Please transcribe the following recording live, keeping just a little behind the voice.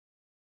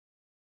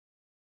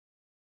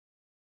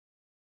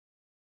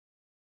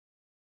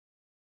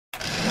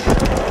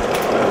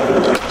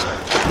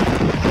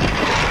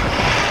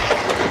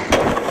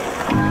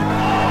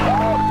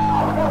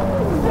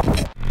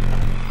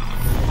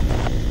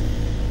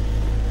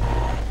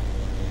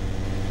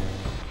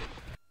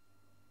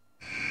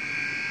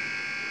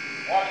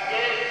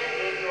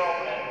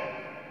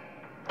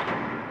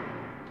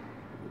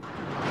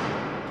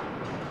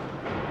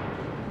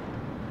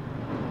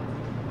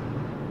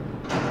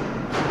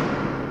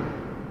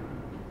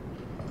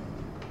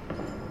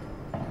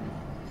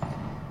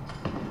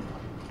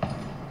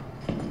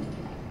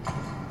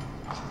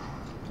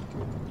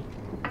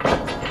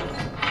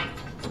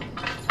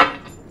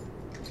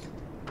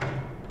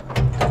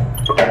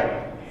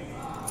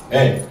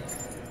Hey,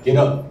 get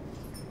up.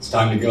 It's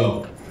time to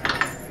go.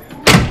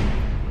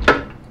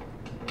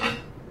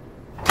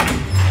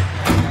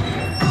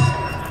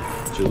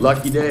 It's your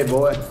lucky day,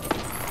 boy.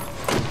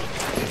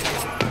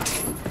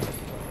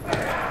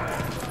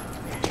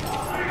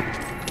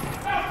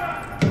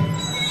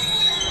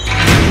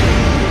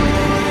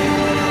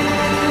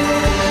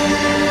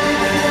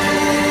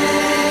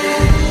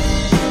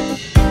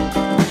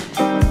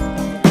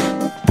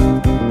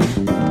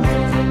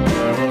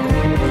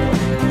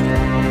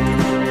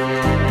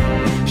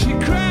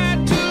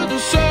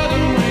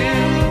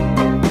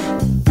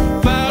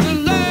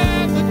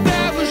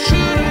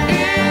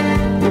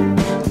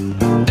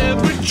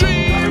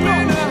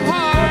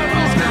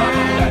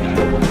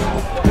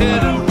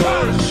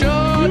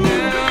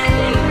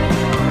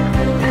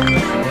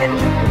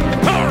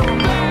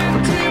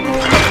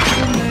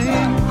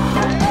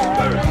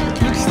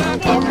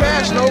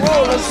 No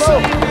roll, let's go.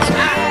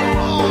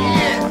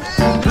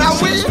 Did I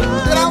win?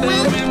 Did I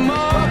win?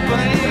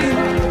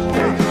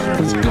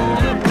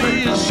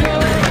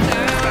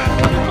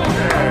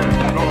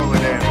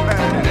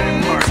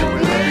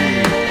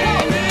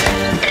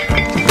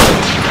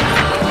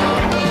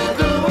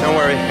 Don't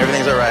worry,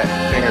 everything's all right.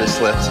 Finger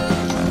slipped.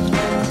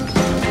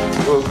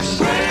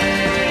 Oops.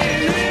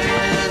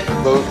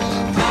 Oops.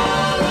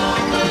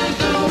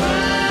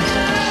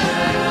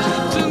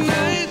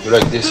 You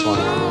like this one?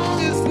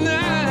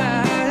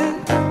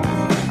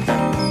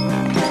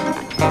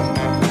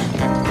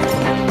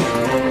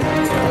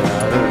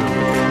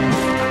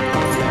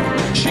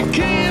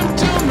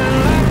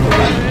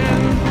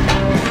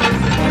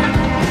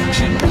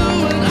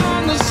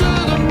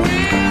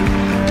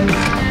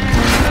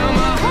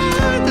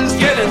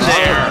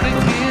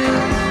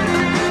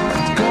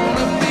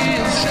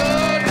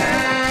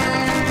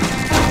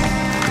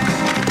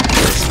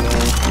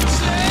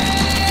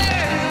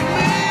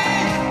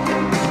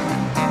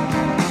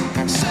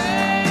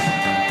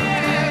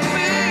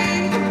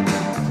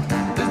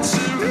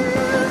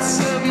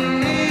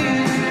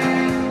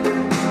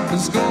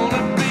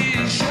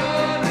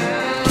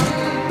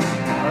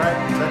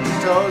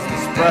 Toes and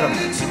spread them.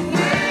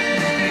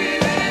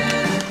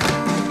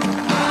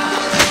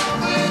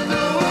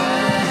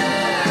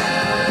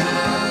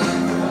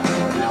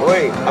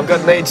 Wait, I've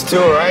got mates too,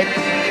 right?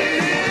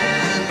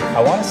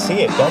 I want to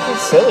see it. Don't be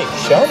silly.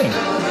 Show me.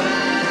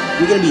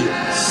 You're gonna be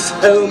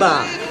so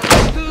mad.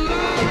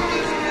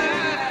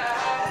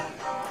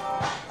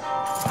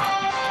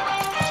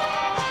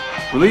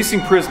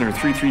 Releasing prisoner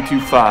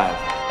 3325.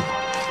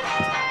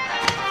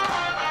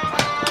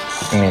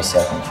 Give me a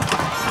second.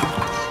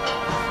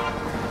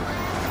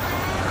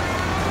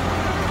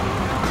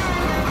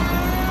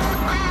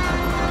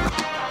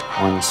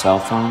 One cell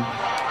phone,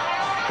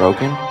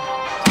 broken,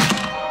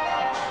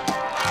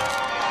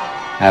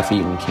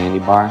 half-eaten candy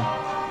bar.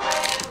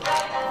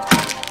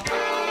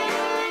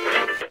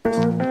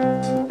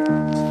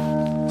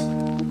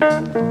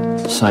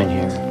 Sign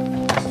here.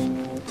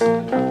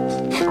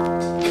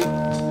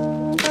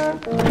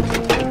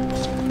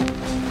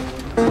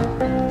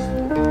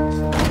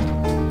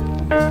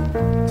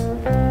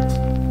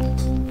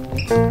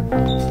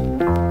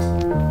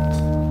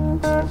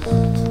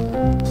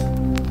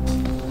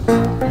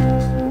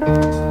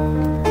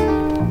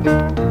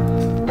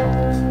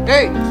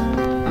 Hey,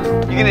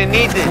 you're gonna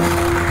need this.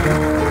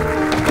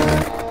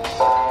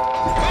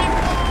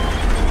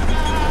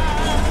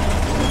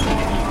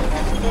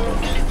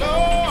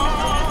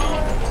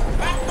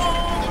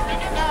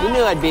 You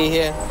knew I'd be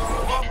here.